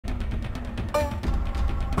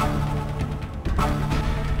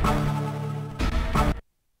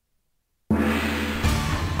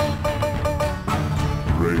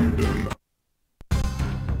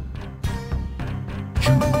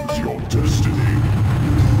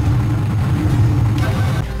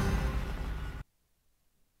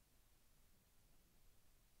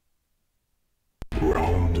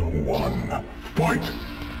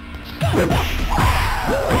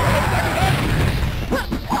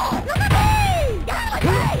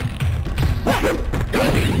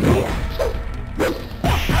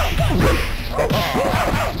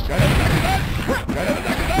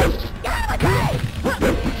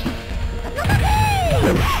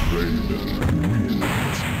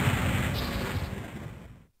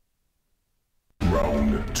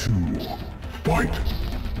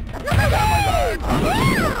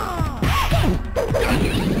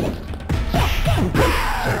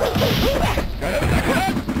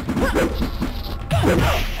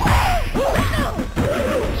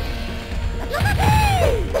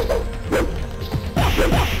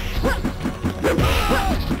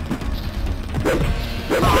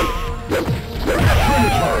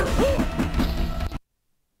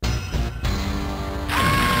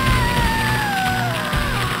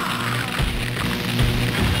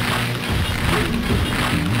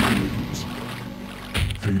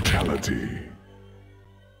Fatality.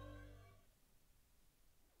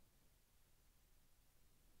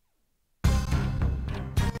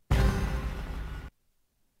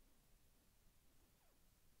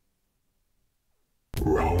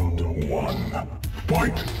 Round 1.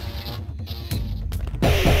 Fight!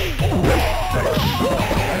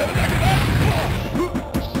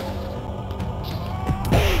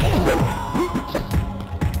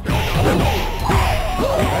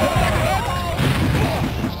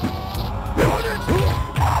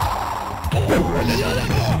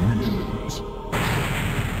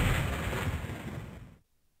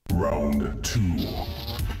 Round 2.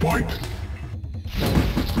 Fight!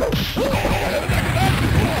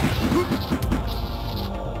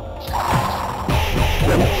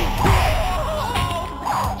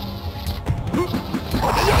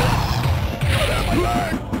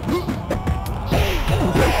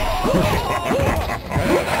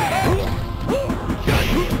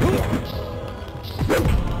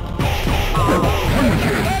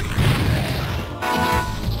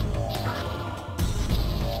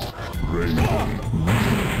 Raiden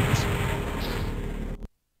wins.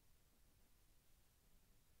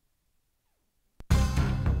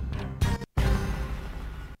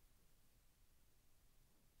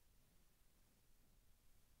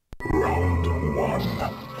 Round 1.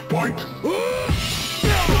 Fight!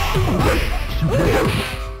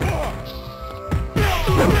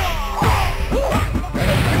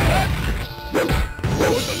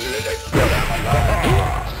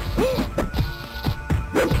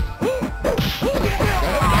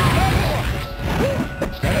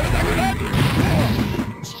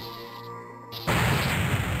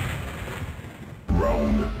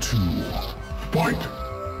 Round 2. Fight!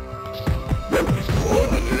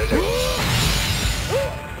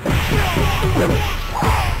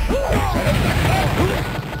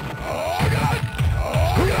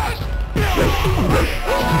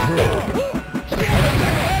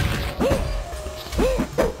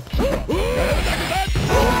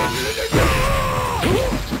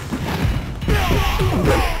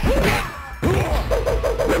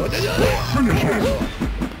 Finish him!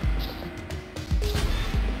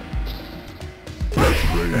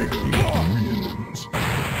 Raiden wins.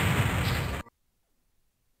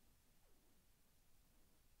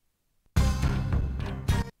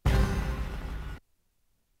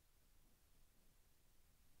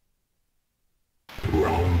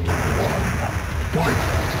 Round 1. Fight!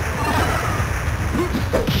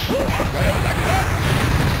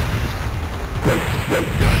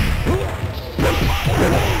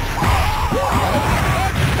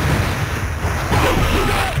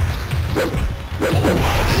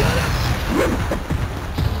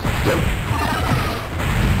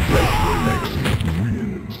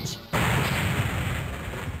 Wins.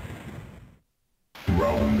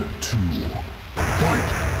 Round 2. Fight!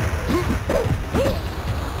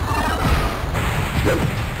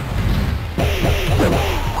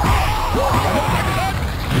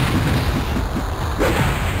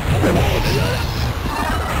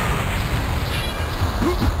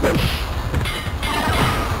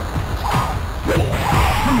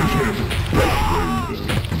 Finish him!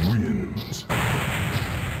 Raiden wins.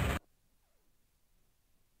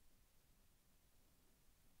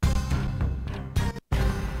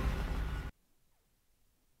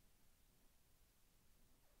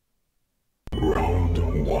 Round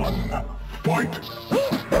 1. Fight!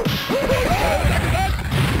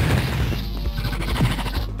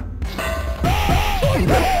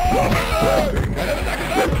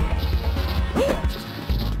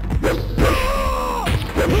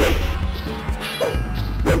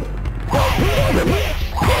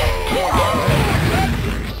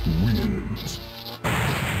 Wins.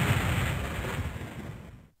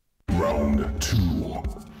 Round 2.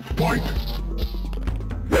 Fight!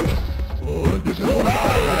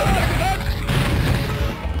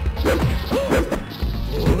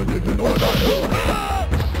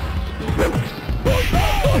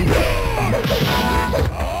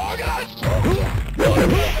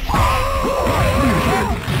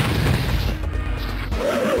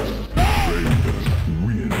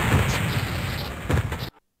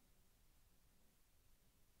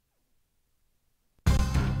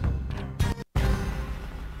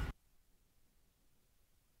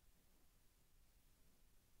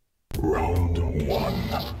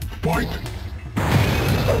 Fight!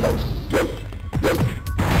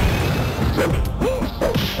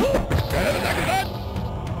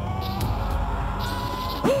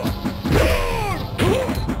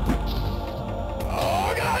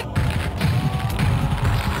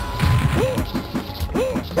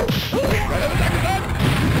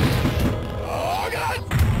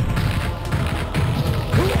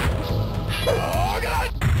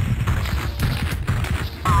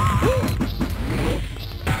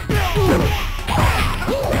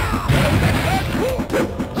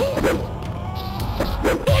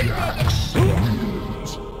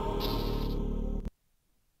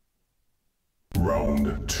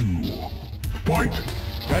 Round 2. Fight!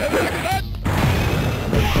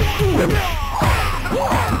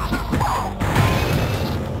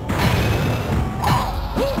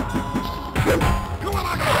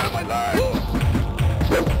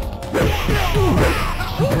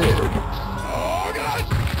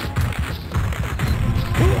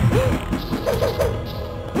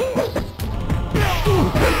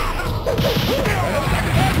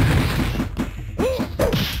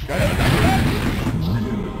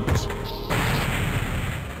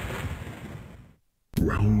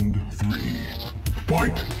 Round 3.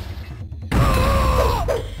 Fight!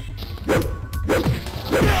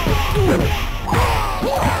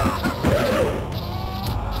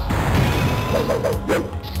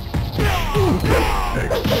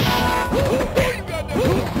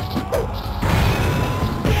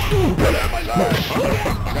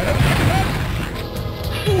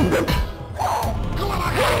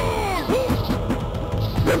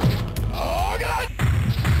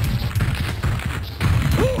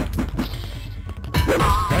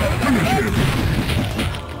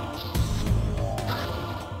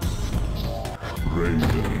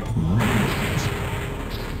 Raiden wins.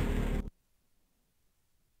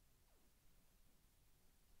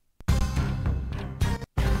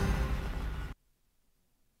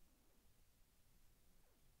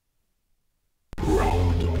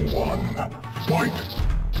 Round 1. Fight!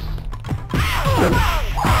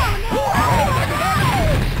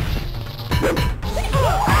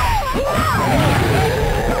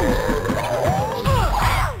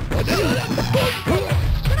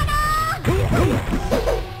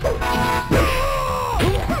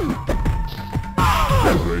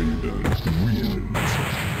 Raiden wins.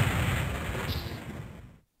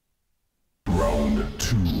 Round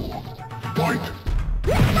 2. Fight!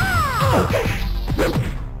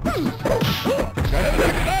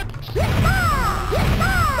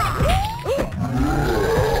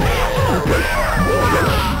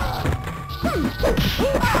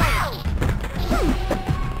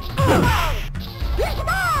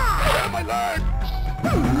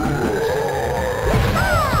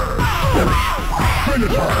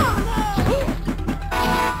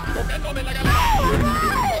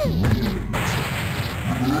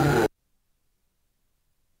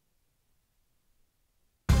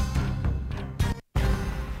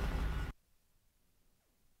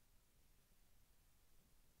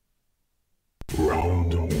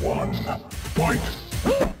 Round 1. Fight!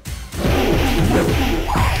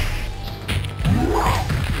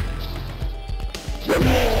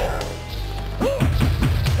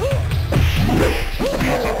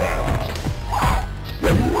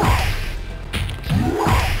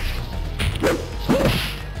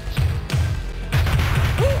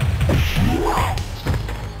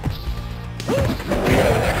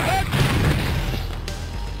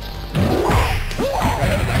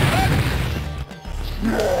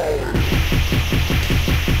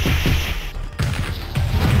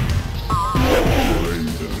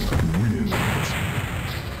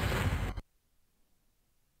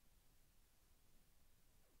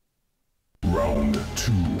 Round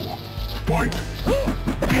 2. Fight!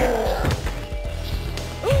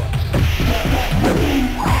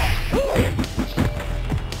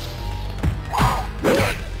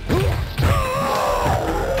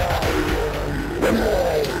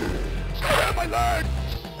 My leg!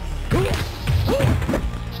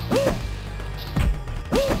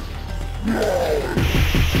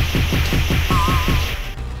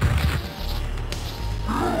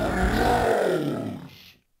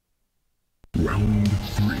 Round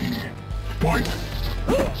 3. Fight!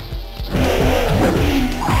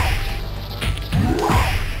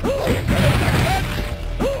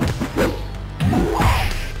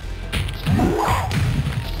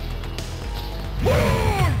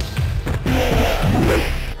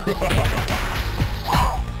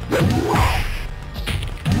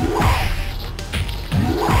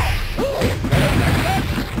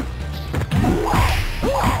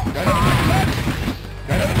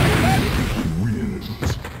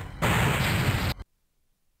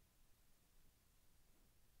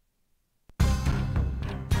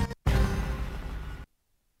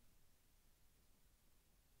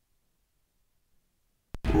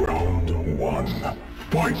 one,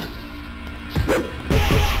 fight!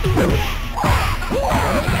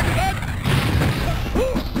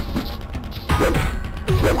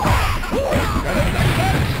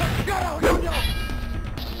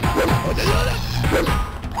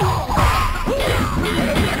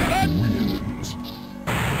 Wins.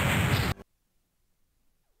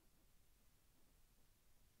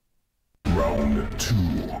 Round 2,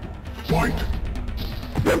 fight!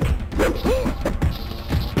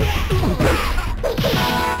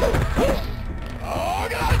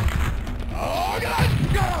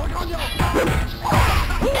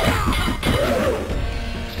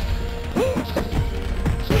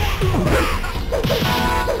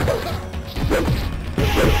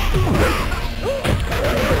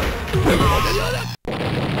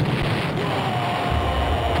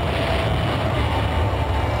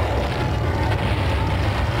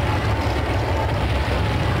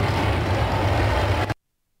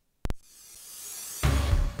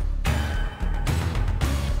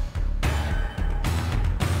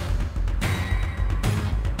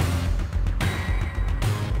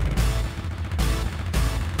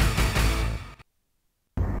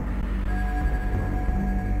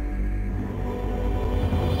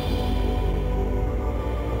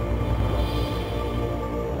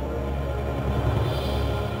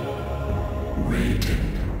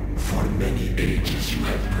 Raiden, for many ages you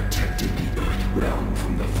have protected the Earth realm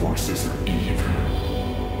from the forces of evil.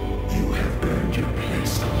 You have earned your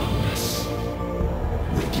place among us.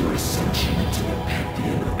 With your ascension into the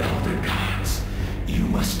pantheon of elder gods, you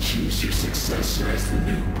must choose your successor as the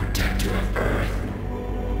new protector of Earth.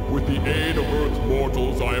 With the aid of Earth's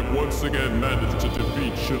mortals, I have once again managed to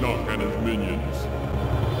defeat Shinnok and his minions.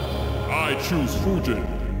 I choose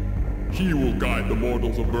Fujin. He will guide the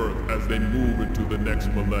mortals of Earth as they move into the next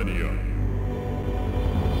millennia.